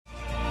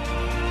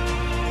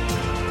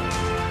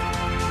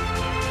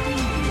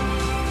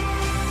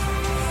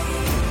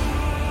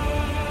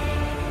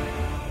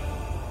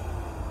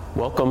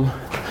Welcome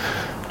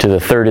to the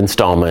third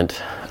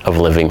installment of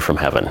Living from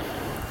Heaven.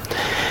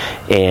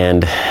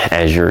 And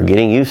as you're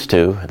getting used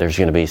to, there's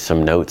going to be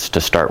some notes to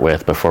start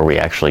with before we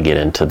actually get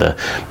into the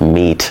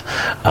meat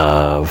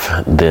of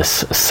this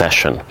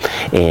session.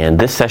 And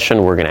this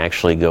session, we're going to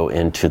actually go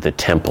into the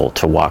temple,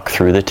 to walk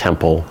through the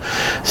temple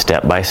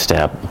step by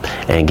step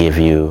and give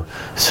you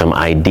some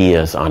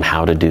ideas on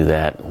how to do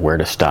that, where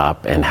to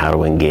stop, and how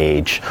to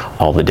engage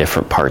all the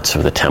different parts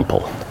of the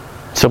temple.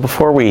 So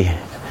before we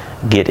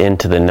get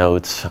into the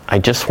notes, I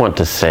just want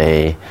to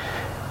say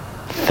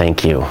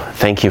thank you.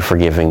 Thank you for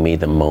giving me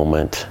the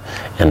moment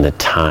and the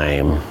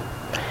time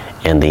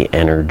and the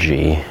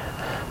energy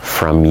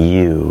from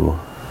you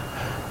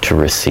to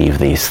receive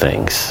these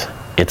things.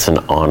 It's an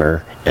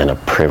honor and a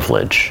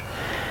privilege.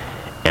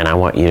 And I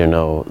want you to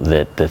know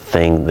that the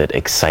thing that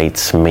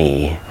excites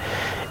me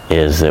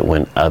is that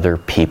when other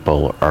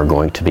people are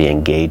going to be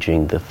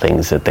engaging the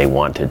things that they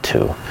wanted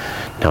to.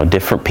 Now,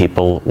 different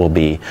people will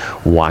be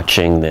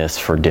watching this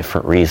for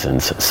different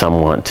reasons.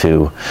 Some want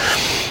to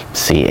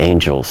see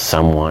angels.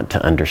 Some want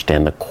to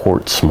understand the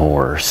courts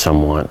more.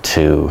 Some want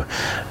to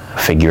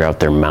figure out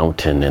their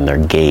mountain and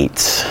their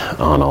gates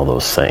on all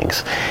those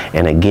things.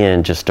 And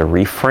again, just to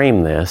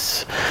reframe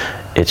this,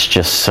 it's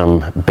just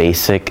some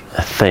basic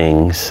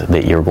things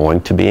that you're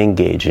going to be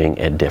engaging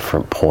at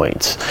different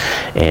points.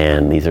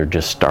 And these are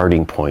just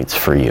starting points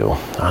for you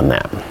on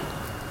that.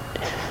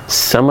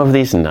 Some of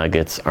these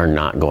nuggets are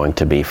not going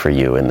to be for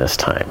you in this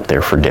time.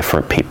 They're for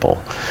different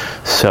people.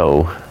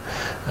 So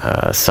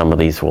some of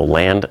these will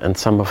land and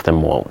some of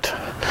them won't.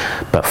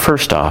 But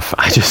first off,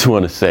 I just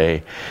want to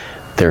say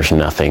there's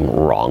nothing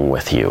wrong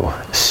with you.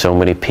 So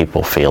many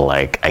people feel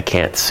like I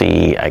can't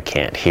see, I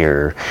can't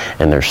hear,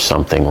 and there's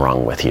something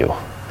wrong with you.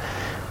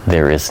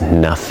 There is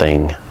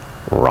nothing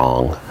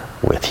wrong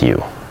with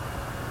you.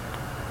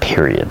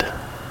 Period.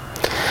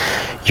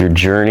 Your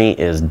journey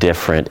is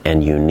different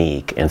and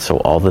unique, and so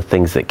all the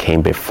things that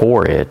came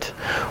before it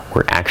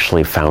were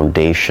actually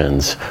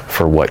foundations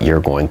for what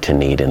you're going to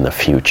need in the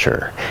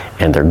future,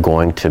 and they're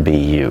going to be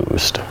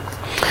used.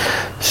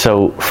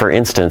 So, for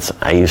instance,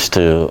 I used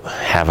to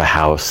have a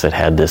house that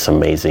had this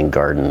amazing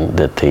garden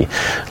that the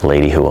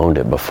lady who owned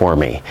it before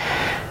me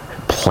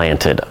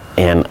planted.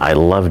 And I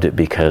loved it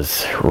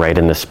because right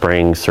in the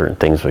spring, certain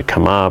things would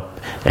come up,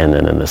 and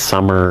then in the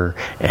summer,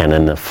 and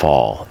in the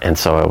fall. And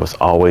so I was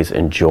always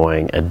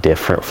enjoying a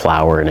different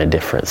flower in a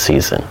different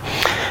season.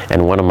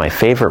 And one of my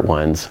favorite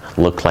ones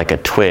looked like a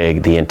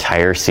twig the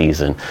entire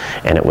season,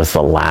 and it was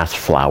the last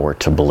flower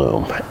to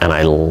bloom. And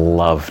I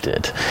loved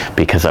it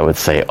because I would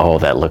say, oh,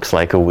 that looks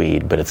like a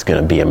weed, but it's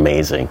going to be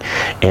amazing.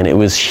 And it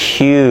was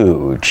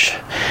huge.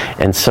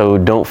 And so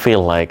don't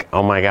feel like,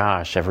 oh my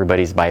gosh,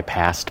 everybody's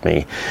bypassed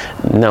me.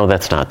 No,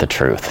 that's not the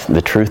truth.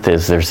 The truth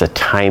is there's a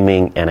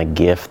timing and a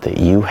gift that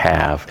you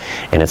have,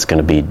 and it's going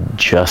to be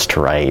just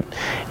right,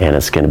 and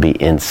it's going to be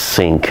in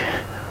sync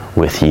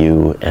with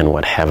you and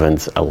what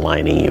heaven's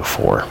aligning you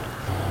for.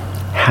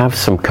 Have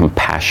some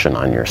compassion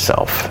on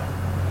yourself.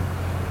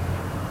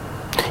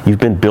 You've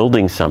been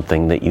building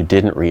something that you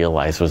didn't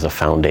realize was a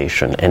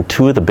foundation. And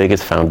two of the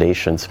biggest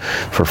foundations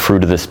for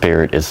fruit of the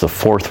Spirit is the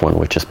fourth one,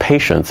 which is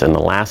patience, and the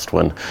last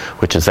one,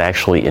 which is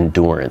actually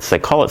endurance. They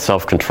call it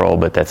self-control,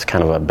 but that's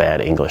kind of a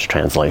bad English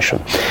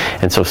translation.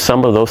 And so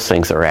some of those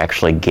things are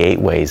actually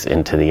gateways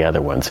into the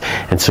other ones.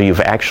 And so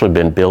you've actually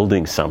been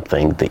building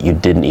something that you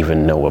didn't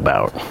even know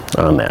about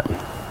on that.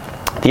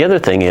 The other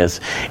thing is,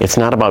 it's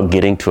not about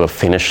getting to a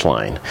finish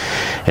line.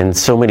 And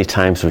so many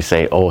times we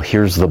say, oh,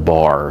 here's the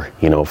bar,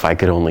 if I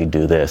could only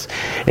do this.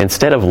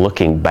 Instead of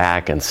looking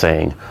back and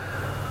saying,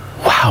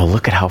 wow,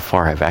 look at how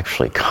far I've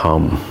actually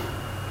come.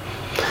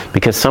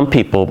 Because some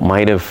people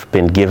might have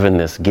been given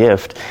this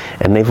gift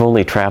and they've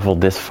only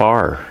traveled this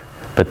far,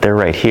 but they're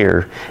right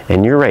here,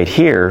 and you're right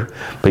here,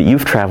 but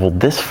you've traveled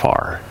this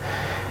far.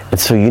 And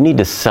so you need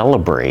to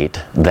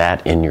celebrate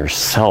that in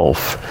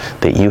yourself,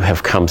 that you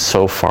have come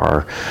so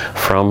far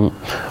from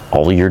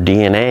all your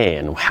DNA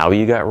and how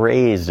you got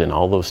raised and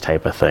all those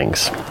type of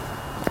things.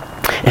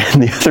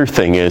 And the other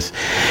thing is,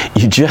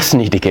 you just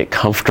need to get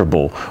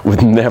comfortable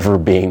with never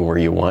being where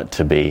you want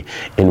to be,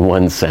 in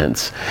one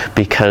sense.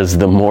 Because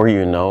the more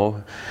you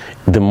know,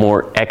 the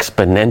more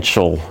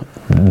exponential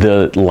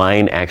the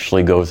line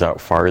actually goes out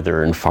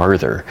farther and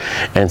farther.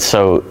 And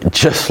so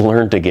just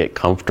learn to get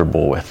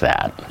comfortable with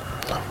that.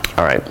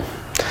 All right,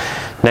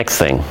 next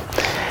thing.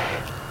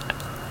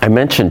 I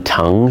mentioned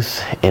tongues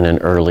in an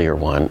earlier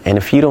one, and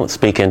if you don't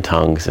speak in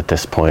tongues at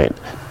this point,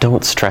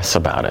 don't stress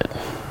about it.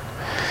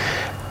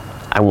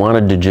 I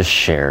wanted to just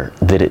share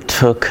that it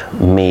took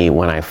me,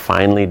 when I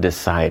finally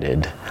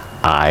decided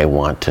I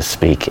want to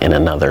speak in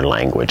another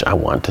language, I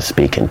want to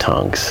speak in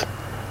tongues.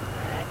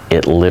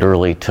 It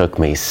literally took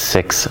me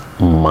 6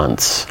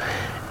 months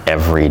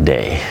every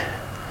day,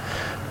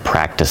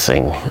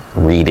 practicing,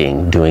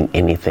 reading, doing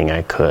anything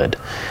I could.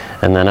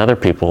 And then other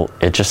people,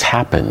 it just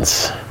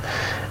happens.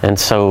 And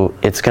so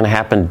it's going to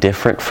happen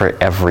different for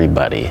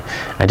everybody.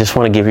 I just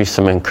want to give you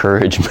some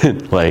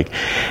encouragement, like,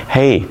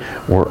 hey,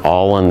 we're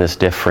all on this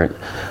different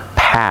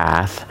path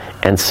path,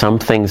 and some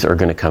things are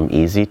going to come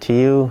easy to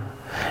you,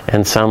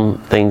 and some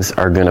things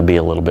are going to be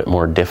a little bit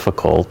more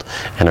difficult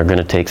and are going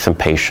to take some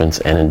patience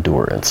and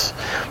endurance.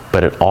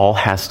 But it all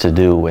has to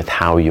do with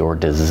how you're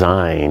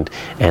designed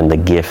and the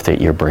gift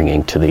that you're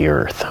bringing to the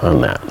earth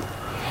on that.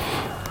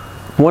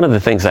 One of the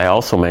things I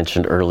also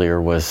mentioned earlier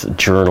was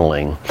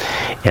journaling.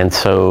 And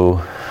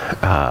so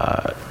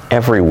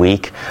every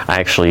week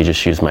I actually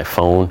just use my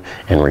phone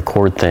and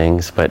record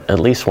things, but at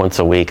least once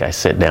a week I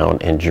sit down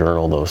and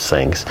journal those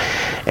things.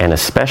 And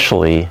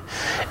especially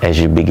as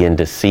you begin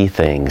to see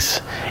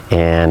things,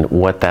 and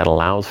what that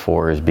allows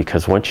for is,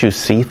 because once you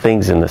see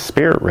things in the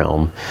spirit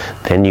realm,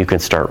 then you can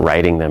start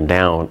writing them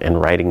down,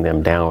 and writing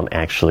them down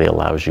actually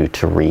allows you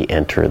to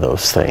re-enter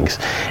those things.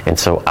 And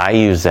so I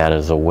use that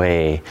as a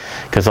way,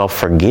 because I'll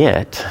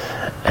forget,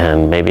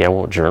 and maybe I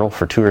won't journal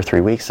for 2 or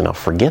 3 weeks and I'll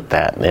forget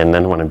that. And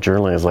then when I'm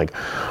journaling, it's like,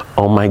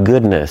 oh my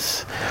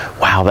goodness,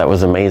 wow, that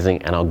was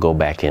amazing, and I'll go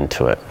back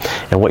into it.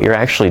 And what you're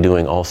actually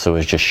doing also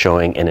is just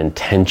showing an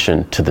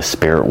intention to the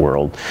spirit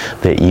world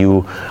that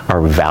you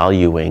are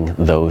valuing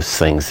those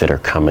things that are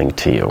coming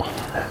to you.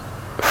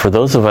 For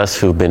those of us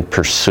who've been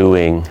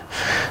pursuing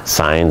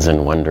signs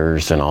and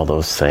wonders and all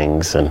those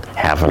things and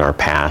have in our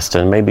past,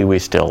 and maybe we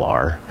still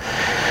are,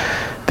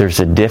 there's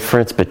a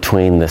difference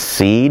between the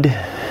seed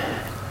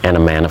and a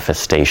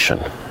manifestation.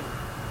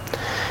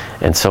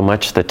 And so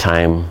much of the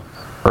time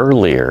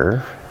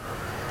earlier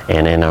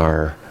and in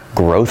our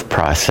growth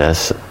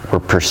process, we're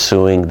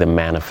pursuing the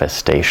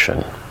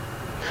manifestation.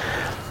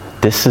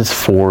 This is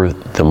for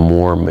the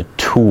more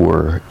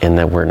mature, in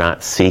that we're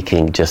not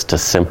seeking just a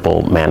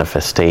simple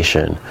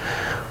manifestation.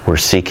 We're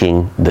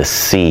seeking the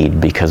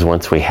seed, because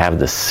once we have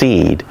the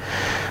seed,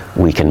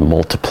 we can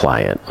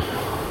multiply it.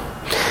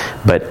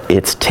 But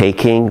it's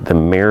taking the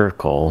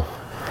miracle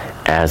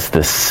as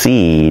the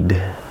seed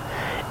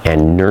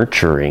and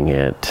nurturing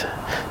it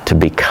to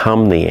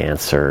become the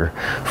answer,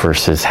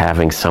 versus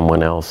having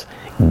someone else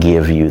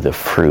give you the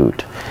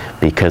fruit.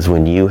 Because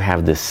when you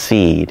have the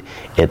seed,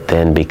 it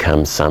then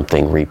becomes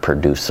something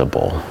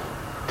reproducible.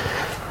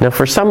 Now,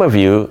 for some of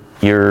you,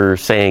 you're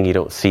saying you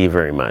don't see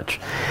very much.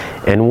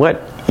 And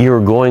what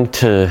you're going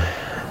to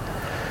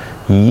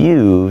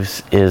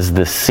use is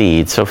the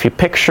seed. So if you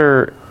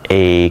picture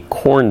a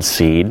corn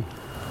seed,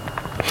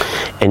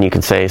 and you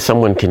can say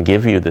someone can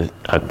give you the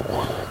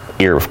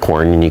ear of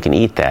corn and you can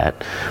eat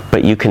that,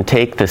 but you can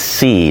take the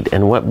seed,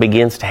 and what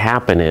begins to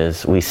happen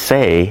is, we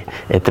say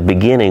at the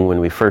beginning when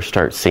we first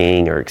start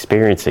seeing or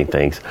experiencing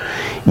things,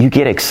 you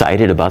get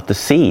excited about the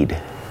seed.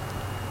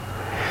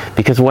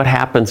 Because what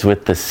happens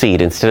with the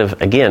seed, instead of,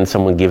 again,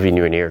 someone giving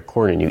you an ear of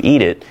corn and you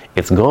eat it,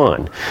 it's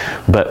gone.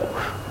 But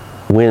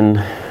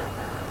when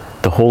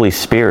the Holy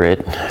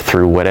Spirit,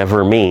 through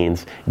whatever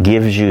means,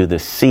 gives you the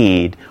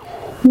seed,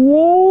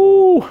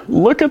 whoa,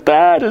 look at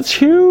that, it's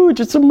huge,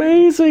 it's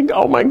amazing,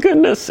 oh my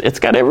goodness, it's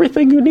got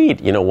everything you need.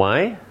 You know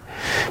why?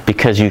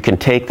 Because you can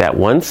take that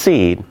one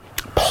seed,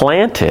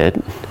 plant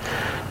it,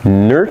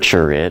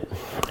 nurture it,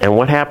 and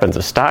what happens?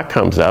 A stalk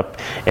comes up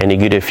and you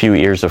get a few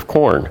ears of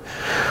corn.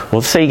 Well,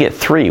 let's say you get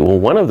 3. Well,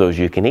 one of those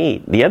you can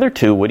eat. The other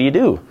 2, what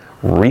do?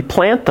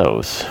 Replant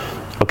those.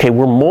 Okay,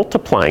 we're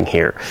multiplying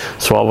here.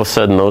 So all of a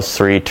sudden those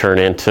 3 turn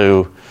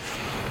into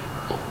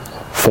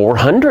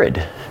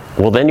 400.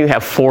 Well, then you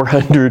have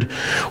 400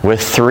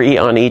 with 3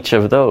 on each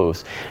of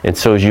those. And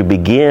so as you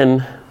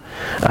begin,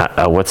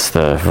 what's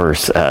the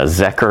verse?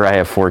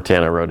 Zechariah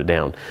 4:10, I wrote it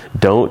down.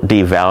 Don't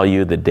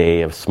devalue the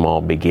day of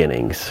small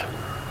beginnings.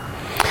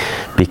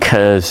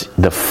 Because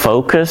the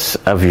focus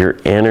of your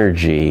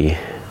energy,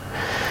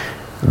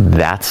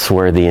 that's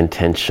where the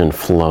intention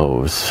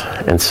flows.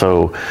 And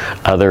so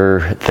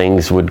other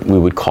things we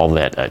would call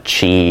that a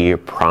chi,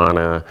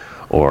 prana,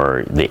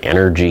 or the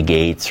energy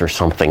gates or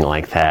something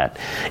like that.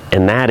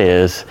 And that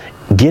is,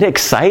 get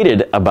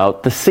excited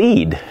about the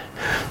seed.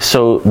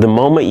 So the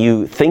moment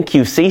you think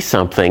you see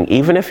something,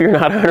 even if you're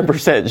not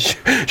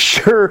 100%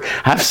 sure,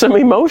 have some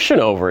emotion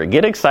over it.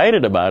 Get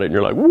excited about it. And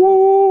you're like,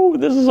 whoa,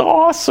 this is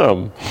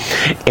awesome.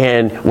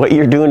 And what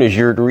you're doing is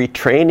you're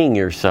retraining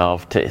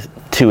yourself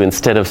to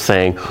instead of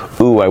saying,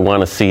 ooh, I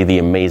want to see the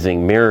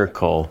amazing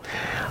miracle,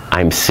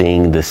 I'm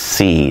seeing the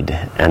seed.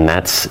 And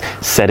that's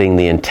setting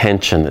the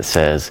intention that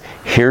says,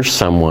 here's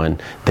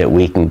someone that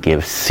we can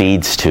give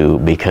seeds to,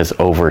 because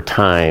over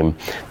time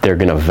they're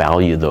going to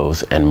value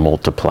those and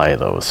multiply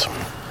those.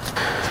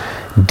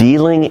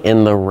 Dealing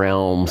in the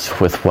realms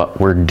with what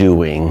we're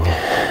doing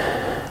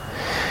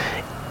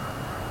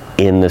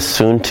in the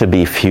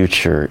soon-to-be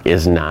future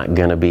is not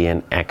going to be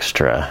an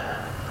extra.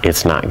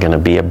 It's not going to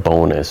be a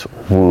bonus.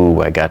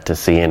 Woo, I got to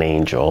see an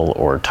angel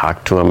or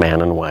talk to a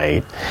man in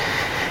white.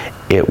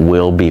 It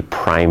will be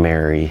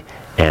primary,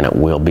 and it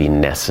will be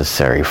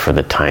necessary for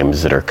the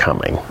times that are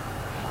coming.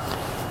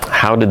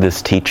 How did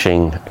this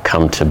teaching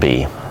come to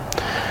be?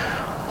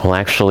 Well,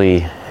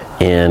 actually,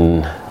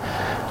 in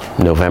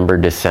November,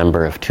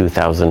 December of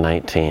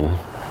 2019,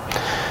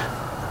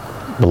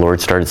 the Lord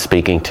started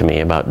speaking to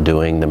me about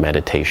doing the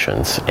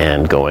meditations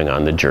and going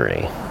on the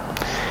journey.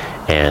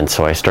 And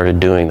so I started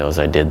doing those.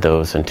 I did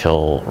those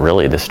until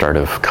really the start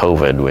of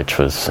COVID, which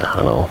was, I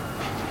don't know,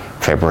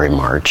 February,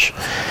 March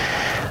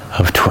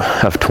of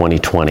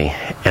 2020.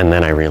 And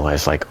then I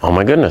realized, like, oh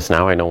my goodness,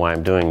 now I know why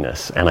I'm doing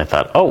this. And I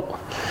thought, oh,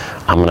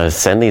 I'm going to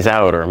send these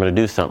out, or I'm going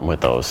to do something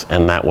with those.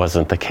 And that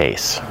wasn't the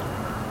case.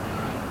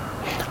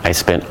 I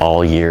spent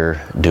all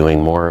year doing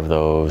more of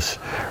those,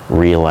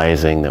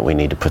 realizing that we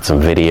need to put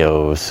some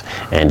videos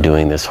and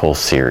doing this whole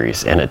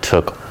series. And it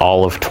took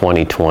all of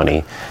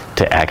 2020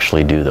 to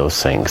actually do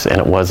those things.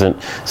 And it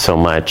wasn't so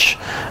much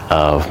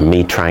of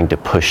me trying to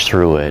push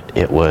through it.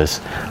 It was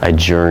a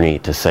journey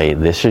to say,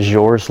 this is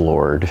yours,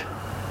 Lord.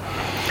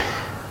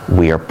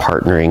 We are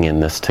partnering in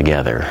this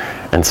together.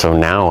 And so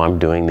now I'm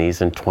doing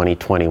these in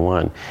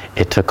 2021.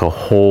 It took a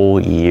whole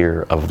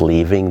year of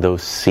leaving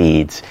those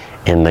seeds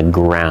in the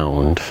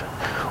ground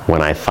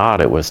when I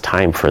thought it was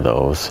time for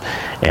those,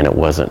 and it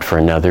wasn't for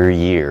another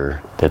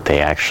year that they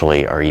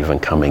actually are even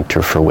coming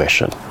to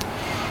fruition.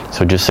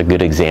 So just a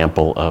good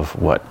example of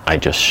what I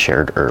just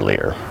shared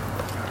earlier.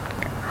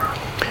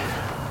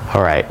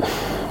 All right,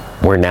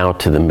 we're now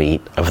to the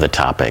meat of the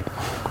topic,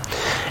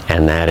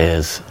 and that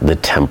is the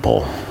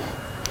temple.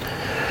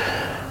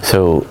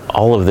 So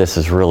all of this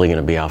is really going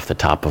to be off the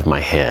top of my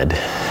head,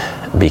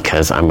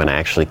 because I'm going to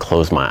actually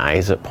close my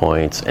eyes at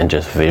points and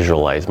just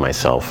visualize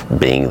myself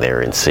being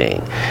there and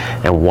seeing.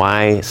 And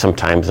why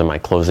sometimes am I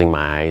closing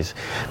my eyes?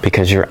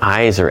 Because your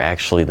eyes are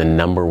actually the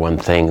number one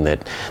thing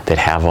that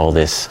have all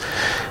this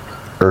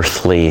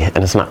earthly, and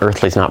it's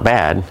not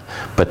bad,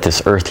 but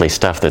this earthly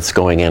stuff that's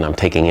going in, I'm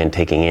taking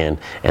in,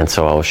 and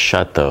so I'll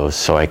shut those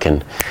so I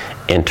can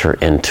enter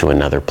into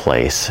another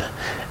place,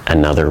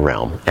 another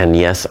realm. And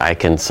yes, I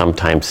can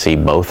sometimes see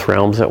both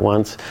realms at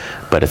once,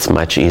 but it's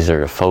much easier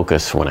to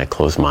focus when I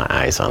close my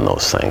eyes on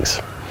those things.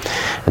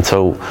 And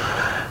so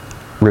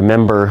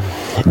remember,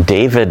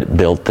 David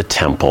built the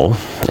temple,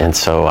 and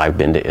so I've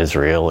been to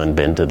Israel and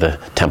been to the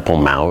Temple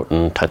Mount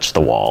and touched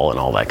the wall and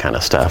all that kind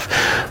of stuff.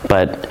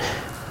 But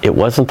it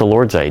wasn't the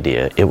Lord's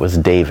idea, it was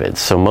David's.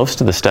 So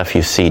most of the stuff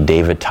you see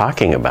David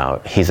talking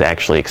about, he's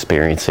actually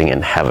experiencing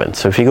in heaven.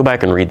 So if you go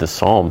back and read the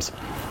Psalms,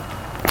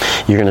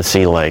 you're going to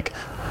see, like,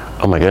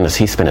 oh my goodness,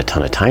 he spent a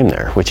ton of time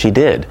there, which he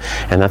did.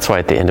 And that's why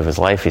at the end of his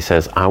life he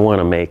says, I want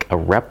to make a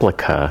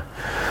replica.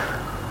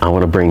 I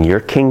want to bring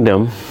your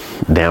kingdom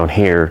down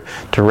here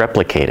to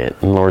replicate it.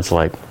 And the Lord's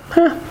like,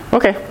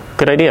 okay,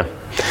 good idea.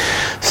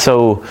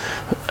 So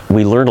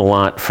we learn a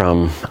lot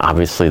from,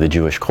 obviously, the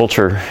Jewish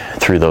culture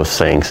through those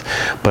things,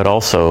 but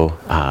also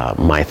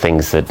my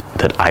things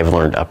that I've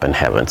learned up in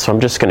heaven. So I'm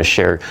just going to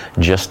share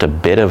just a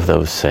bit of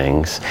those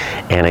things.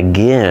 And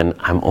again,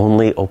 I'm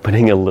only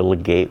opening a little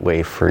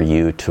gateway for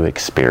you to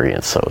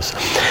experience those.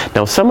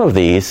 Now, some of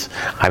these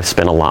I've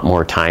spent a lot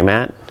more time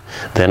at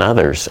than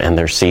others, and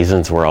there's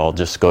seasons where I'll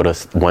just go to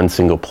one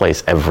single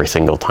place every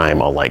single time.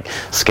 I'll like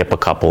skip a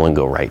couple and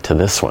go right to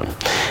this one.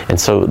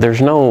 And so there's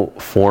no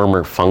form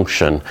or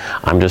function.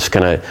 I'm just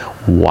going to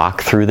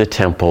walk through the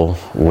temple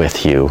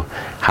with you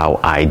how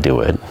I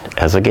do it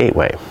as a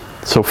gateway.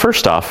 So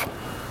first off,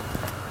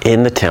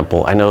 in the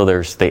temple, I know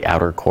there's the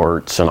outer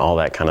courts and all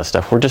that kind of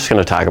stuff. We're just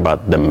going to talk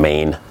about the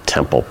main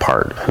temple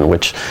part, in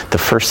which the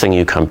first thing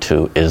you come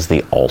to is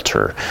the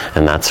altar.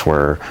 And that's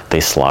where they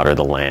slaughter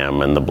the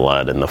lamb and the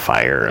blood and the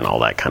fire and all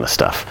that kind of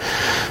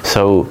stuff.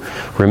 So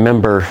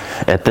remember,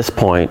 at this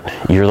point,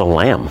 you're the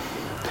lamb.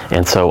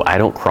 And so I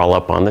don't crawl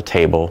up on the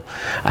table.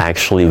 I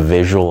actually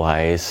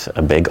visualize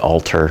a big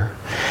altar,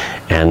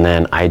 and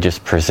then I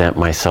just present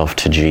myself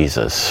to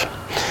Jesus.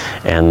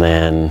 And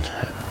then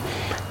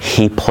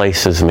he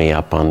places me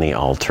up on the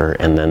altar,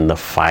 and then the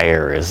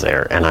fire is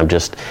there, and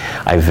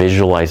I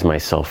visualize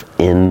myself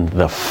in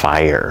the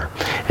fire.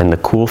 And the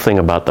cool thing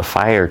about the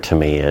fire to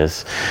me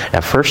is,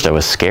 at first it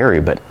was scary,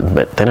 but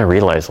then I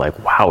realized, like,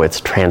 wow, it's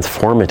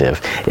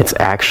transformative. It's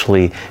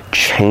actually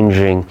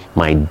changing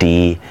my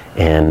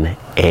DNA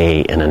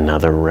in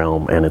another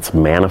realm, and it's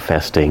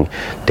manifesting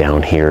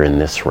down here in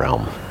this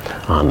realm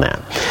on that.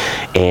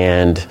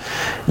 And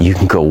you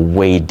can go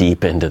way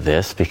deep into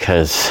this,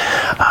 because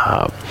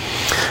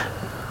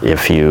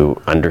if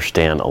you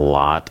understand a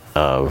lot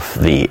of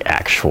the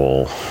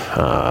actual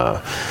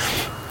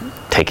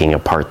taking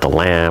apart the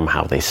lamb,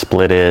 how they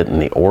split it,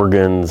 and the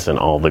organs, and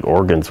all the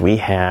organs we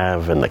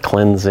have, and the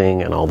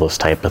cleansing, and all those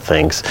type of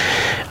things.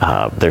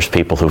 There's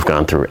people who've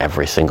gone through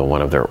every single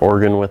one of their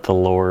organ with the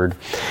Lord.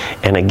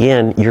 And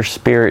again, your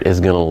spirit is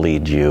going to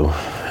lead you.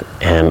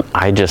 And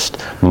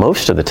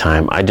most of the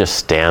time, I just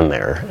stand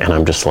there, and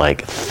I'm just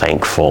like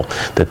thankful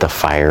that the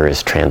fire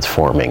is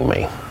transforming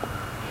me.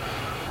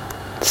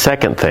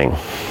 Second thing,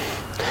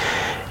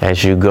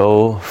 as you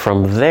go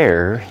from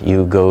there,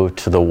 you go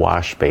to the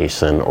wash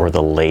basin or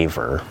the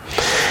laver.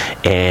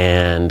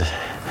 And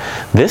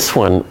this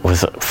one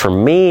was, for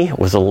me,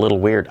 was a little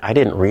weird. I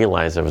didn't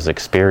realize I was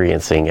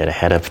experiencing it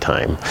ahead of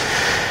time.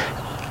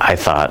 I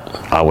thought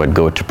I would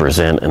go to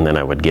present and then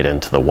I would get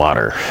into the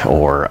water,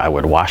 or I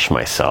would wash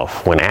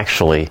myself, when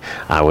actually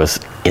I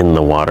was in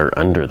the water,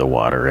 under the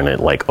water, and it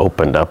like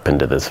opened up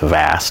into this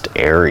vast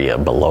area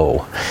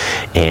below.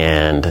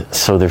 And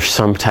so there's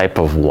some type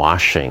of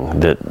washing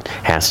that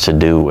has to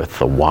do with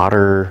the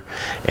water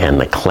and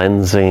the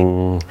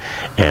cleansing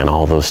and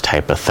all those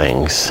type of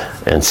things.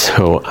 And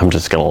so I'm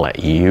just going to let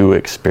you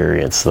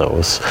experience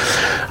those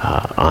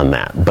on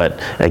that. But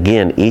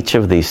again, each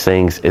of these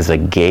things is a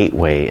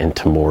gateway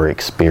into more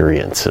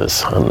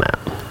experiences on that.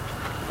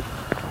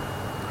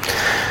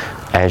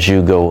 As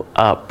you go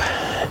up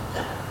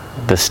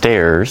the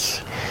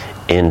stairs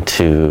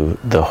into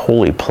the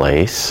holy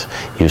place,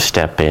 you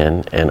step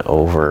in, and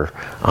over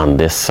on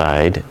this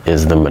side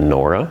is the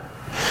menorah.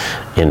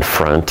 In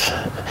front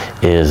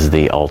is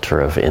the altar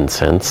of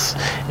incense,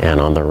 and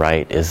on the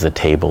right is the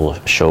table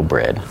of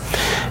showbread.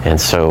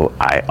 And so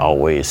I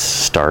always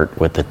start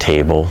with the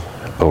table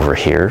over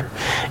here,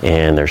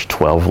 and there's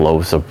 12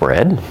 loaves of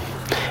bread,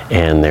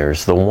 and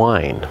there's the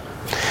wine.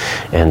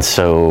 And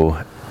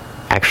so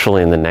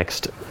actually in the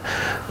next,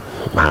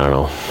 I don't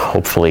know,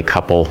 hopefully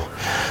couple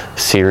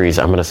series,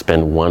 I'm going to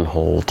spend one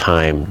whole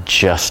time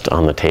just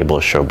on the table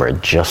of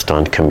showbread, just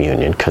on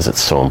communion, because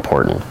it's so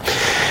important.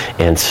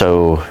 And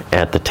so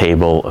at the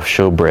table of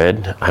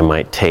showbread, I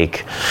might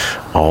take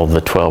all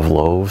the 12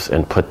 loaves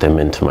and put them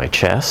into my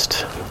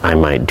chest. I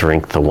might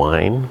drink the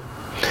wine.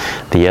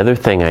 The other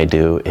thing I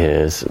do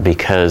is,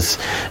 because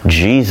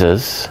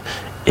Jesus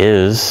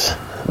is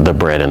the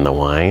bread and the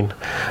wine,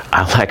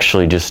 I'll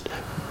actually just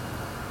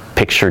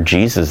picture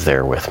Jesus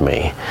there with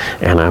me,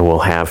 and I will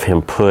have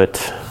him put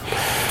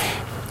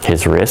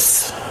his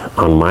wrists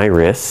on my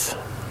wrists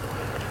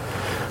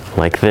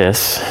like this,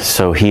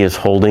 so he is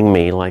holding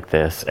me like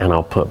this, and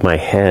I'll put my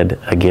head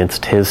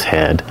against his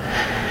head,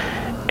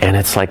 and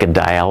it's like a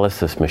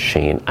dialysis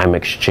machine. I'm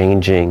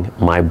exchanging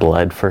my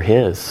blood for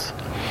his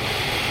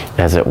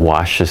as it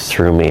washes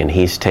through me, and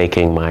he's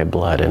taking my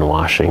blood and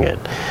washing it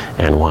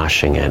and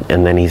washing it.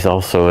 And then he's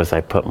also, as I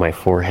put my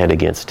forehead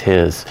against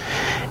his,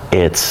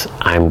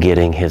 I'm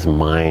getting his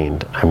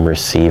mind. I'm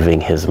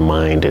receiving his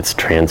mind. It's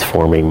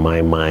transforming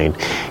my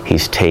mind.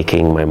 He's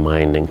taking my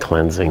mind and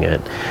cleansing it.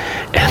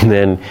 And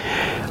then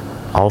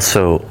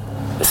also,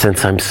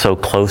 since I'm so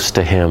close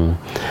to him,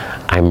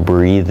 I'm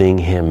breathing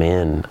him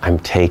in. I'm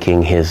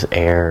taking his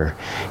air.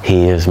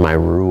 He is my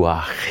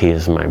ruach. He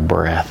is my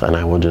breath, and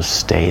I will just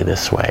stay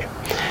this way.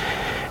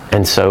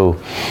 And so,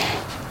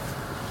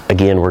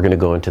 again, we're going to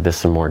go into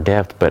this in more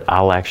depth, but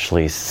I'll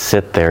actually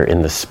sit there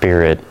in the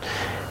spirit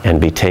and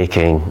be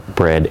taking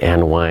bread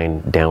and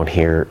wine down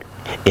here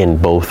in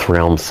both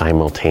realms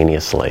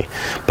simultaneously.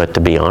 But to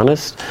be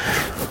honest,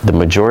 the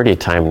majority of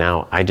time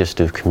now, I just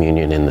do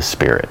communion in the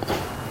spirit.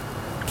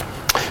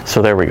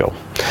 So there we go.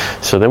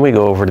 So then we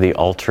go over to the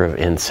altar of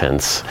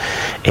incense.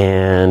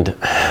 And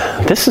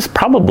this is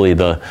probably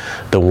the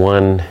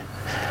one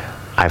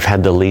I've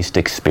had the least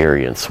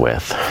experience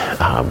with.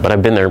 But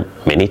I've been there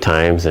many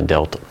times and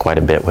dealt quite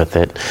a bit with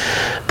it.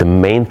 The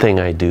main thing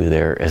I do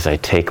there is I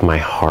take my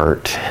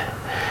heart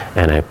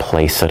and I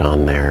place it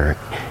on there.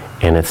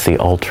 And it's the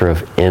altar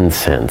of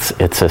incense.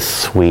 It's a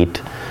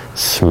sweet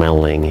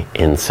smelling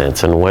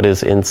incense. And what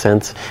is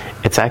incense?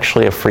 It's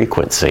actually a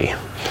frequency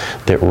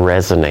that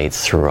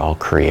resonates through all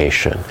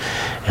creation.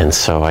 And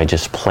so I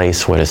just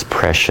place what is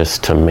precious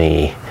to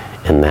me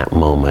in that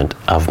moment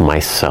of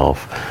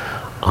myself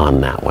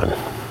on that one.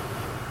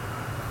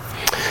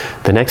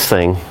 The next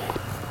thing,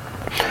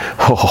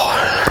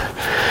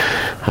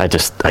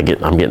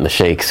 I'm getting the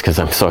shakes because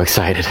I'm so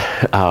excited,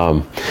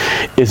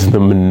 is the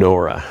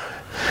menorah.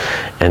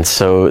 And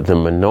so the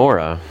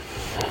menorah,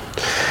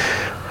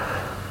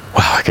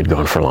 wow, I could go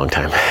on for a long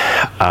time.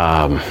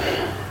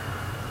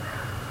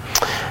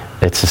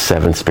 It's the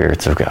 7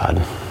 spirits of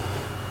God.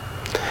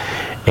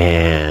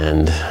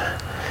 And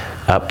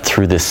up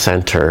through the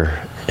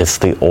center, it's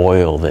the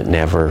oil that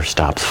never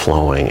stops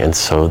flowing. And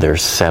so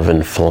there's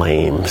 7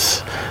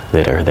 flames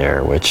that are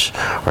there, which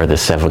are the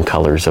 7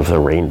 colors of the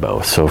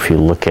rainbow. So if you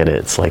look at it,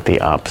 it's like the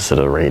opposite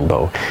of the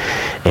rainbow.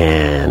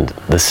 And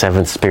the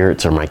 7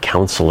 spirits are my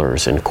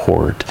counselors in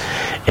court.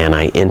 And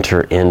I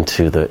enter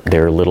into the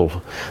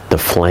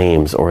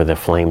flames, or the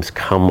flames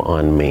come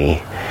on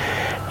me.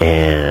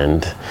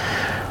 And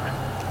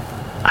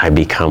I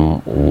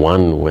become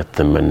one with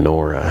the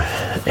menorah.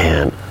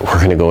 And we're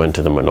going to go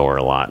into the menorah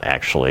a lot,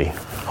 actually,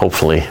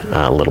 hopefully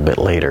a little bit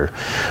later.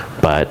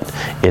 But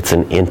it's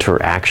an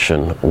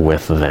interaction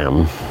with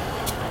them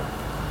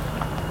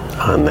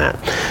on that.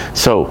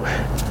 So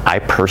I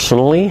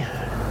personally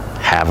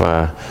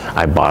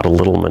I bought a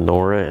little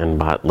menorah and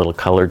bought little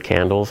colored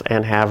candles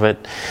and have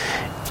it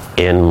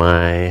in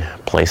my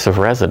place of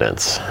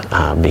residence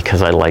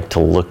because I like to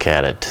look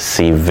at it, to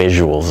see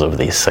visuals of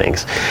these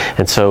things.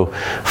 And so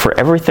for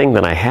everything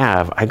that I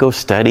have, I go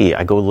study,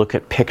 I go look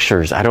at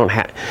pictures. I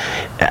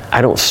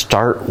don't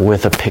start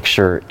with a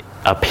picture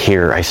up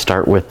here. I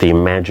start with the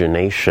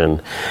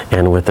imagination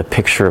and with a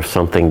picture of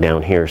something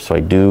down here. So I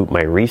do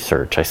my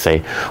research. I say,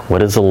 what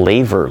does a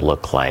laver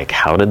look like?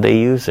 How did they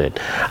use it?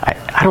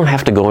 I don't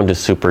have to go into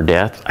super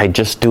depth. I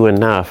just do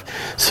enough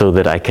so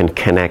that I can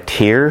connect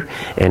here,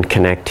 and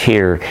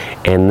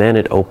then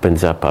it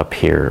opens up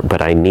here.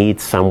 But I need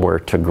somewhere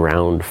to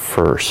ground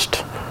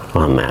first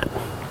on that.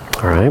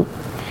 All right?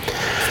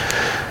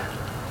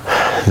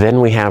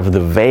 Then we have the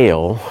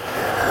veil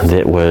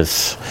that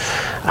was,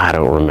 I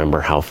don't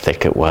remember how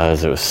thick it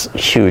was. It was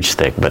huge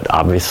thick, but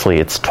obviously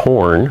it's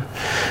torn,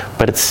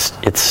 but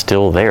it's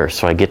still there.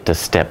 So I get to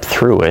step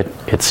through it.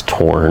 It's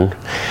torn,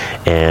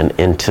 and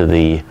into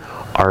the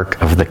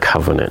Ark of the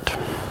Covenant.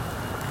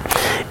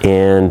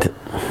 And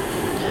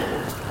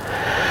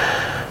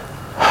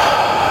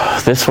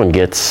this one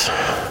gets,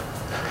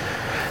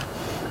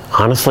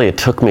 honestly, it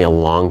took me a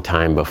long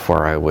time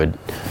before I would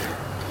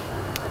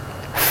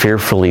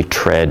fearfully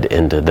tread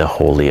into the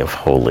Holy of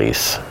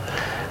Holies.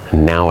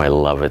 Now I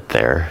love it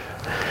there,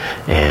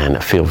 and I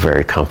feel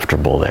very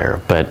comfortable there.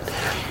 But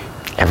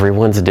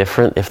everyone's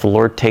different. If the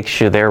Lord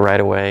takes you there right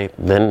away,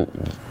 then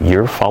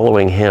you're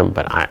following Him.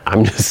 But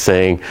I'm just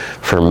saying,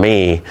 for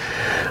me,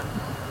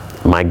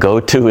 my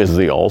go-to is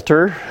the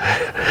altar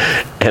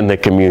and the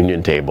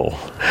communion table.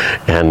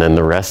 And then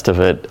the rest of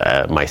it,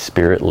 my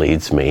spirit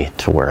leads me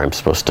to where I'm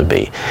supposed to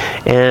be.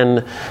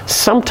 And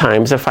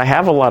sometimes, if I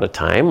have a lot of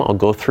time, I'll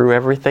go through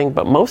everything.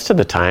 But most of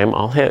the time,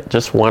 I'll hit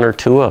just one or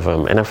two of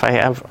them. And if I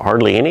have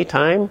hardly any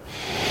time,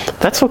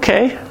 that's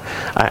okay.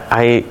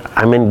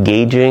 I'm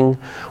engaging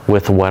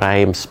with what I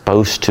am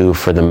supposed to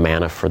for the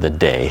manna for the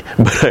day.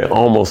 But I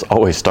almost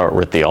always start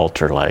with the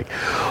altar, like,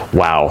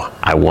 wow,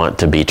 I want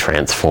to be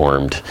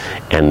transformed.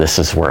 And this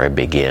is where I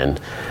begin.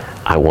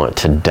 I want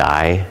to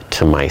die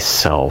to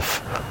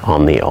myself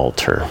on the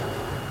altar.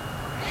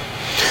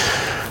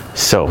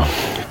 So,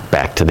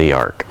 back to the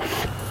ark.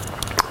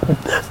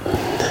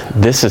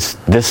 This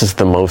is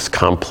the most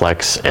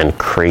complex and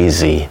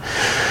crazy,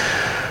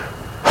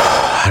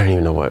 I don't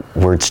even know what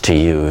words to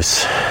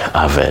use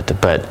of it,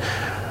 but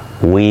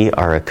we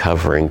are a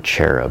covering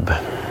cherub.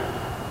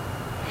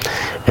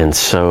 And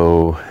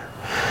so,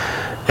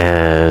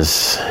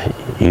 as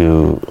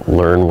you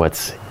learn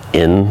what's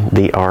in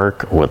the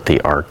ark, what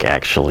the ark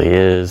actually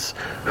is,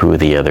 who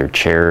the other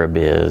cherub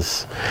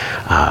is,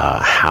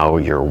 how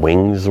your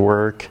wings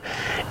work,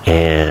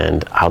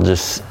 and I'll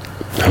just,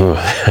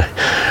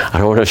 I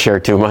don't want to share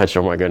too much.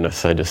 Oh my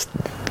goodness, I just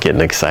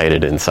getting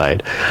excited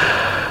inside.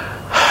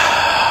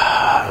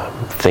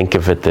 Think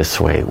of it this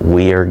way.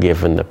 We are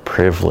given the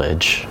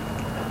privilege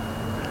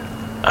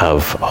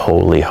of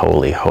holy,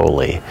 holy,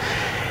 holy.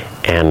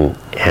 And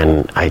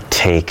I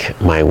take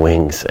my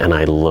wings and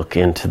I look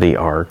into the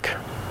ark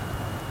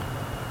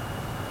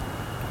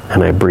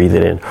and I breathe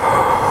it in.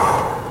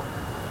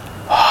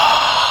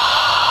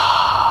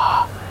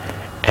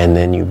 And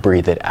then you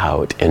breathe it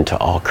out into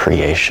all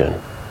creation.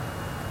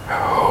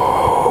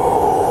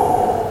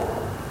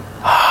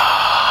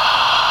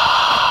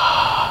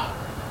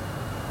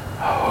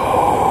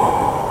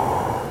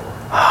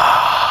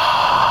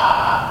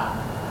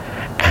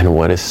 And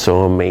what is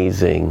so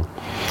amazing,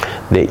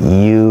 that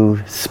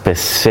you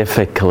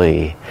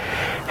specifically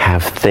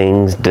have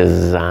things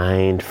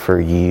designed for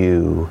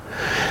you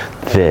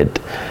that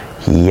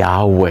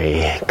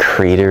Yahweh,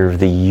 creator of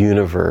the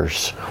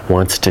universe,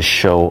 wants to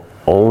show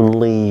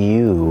only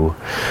you,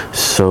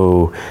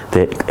 so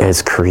that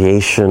as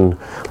creation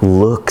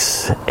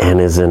looks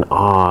and is in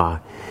awe,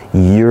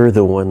 you're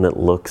the one that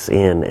looks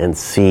in and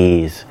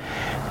sees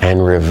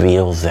and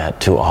reveals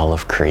that to all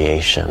of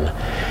creation.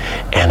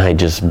 And I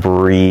just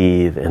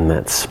breathe in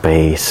that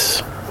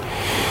space.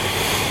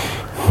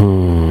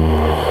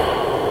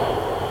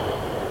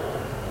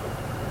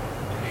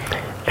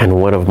 And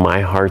what of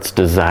my heart's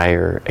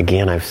desire,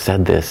 again, I've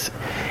said this,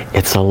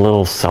 it's a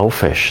little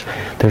selfish.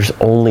 There's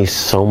only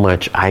so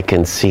much I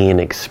can see and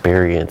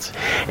experience,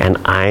 and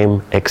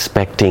I'm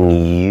expecting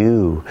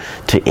you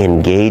to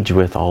engage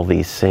with all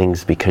these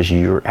things, because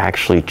you're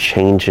actually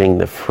changing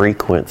the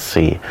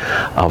frequency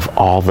of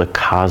all the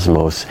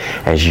cosmos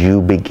as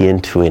you begin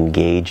to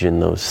engage in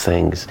those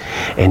things.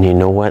 And you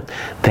know what?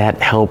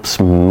 That helps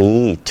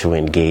me to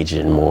engage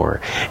in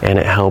more, and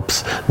it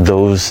helps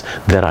those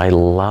that I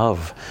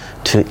love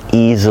to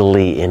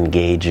easily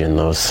engage in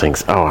those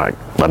things. Oh,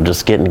 I'm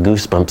just getting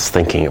goosebumps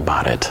thinking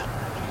about it.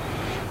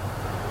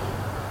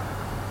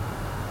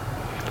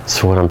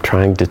 So what I'm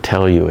trying to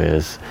tell you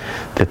is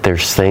that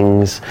there's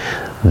things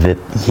that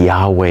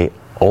Yahweh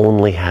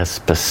only has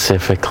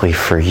specifically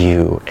for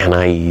you, and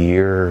I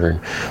yearn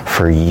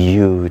for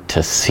you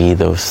to see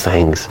those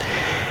things.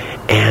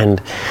 And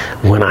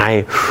when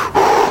I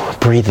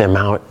breathe them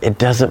out, it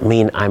doesn't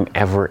mean I'm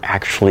ever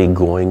actually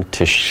going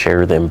to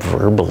share them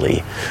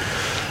verbally.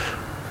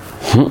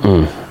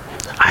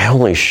 I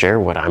only share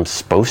what I'm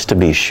supposed to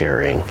be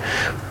sharing.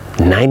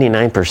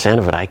 99%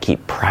 of it I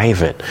keep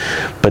private,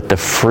 but the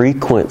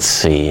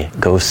frequency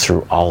goes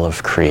through all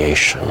of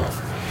creation.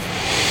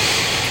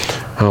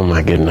 Oh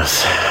my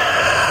goodness,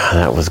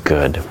 that was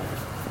good.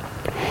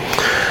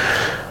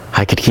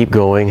 I could keep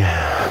going,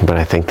 but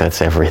I think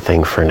that's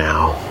everything for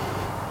now.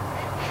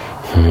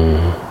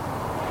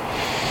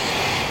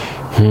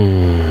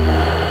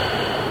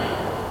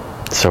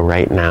 So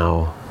right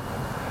now,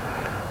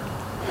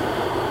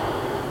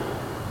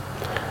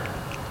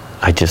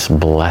 I just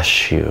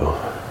bless you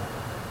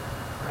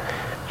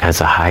as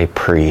a high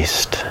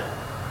priest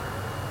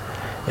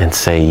and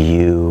say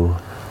you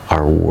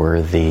are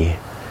worthy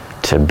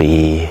to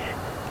be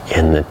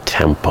in the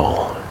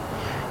temple.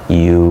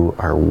 You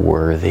are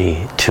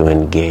worthy to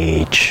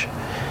engage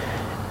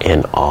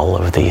in all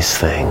of these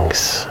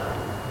things.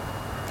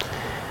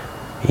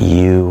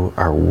 You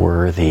are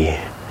worthy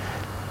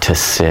to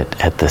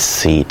sit at the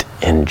seat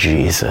in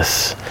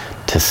Jesus,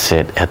 to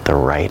sit at the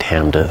right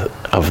hand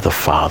of the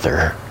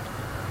Father.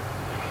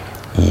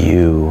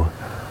 You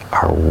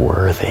are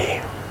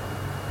worthy.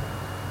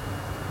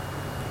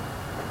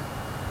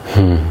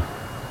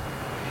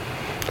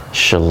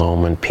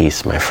 Shalom and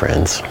peace, my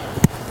friends.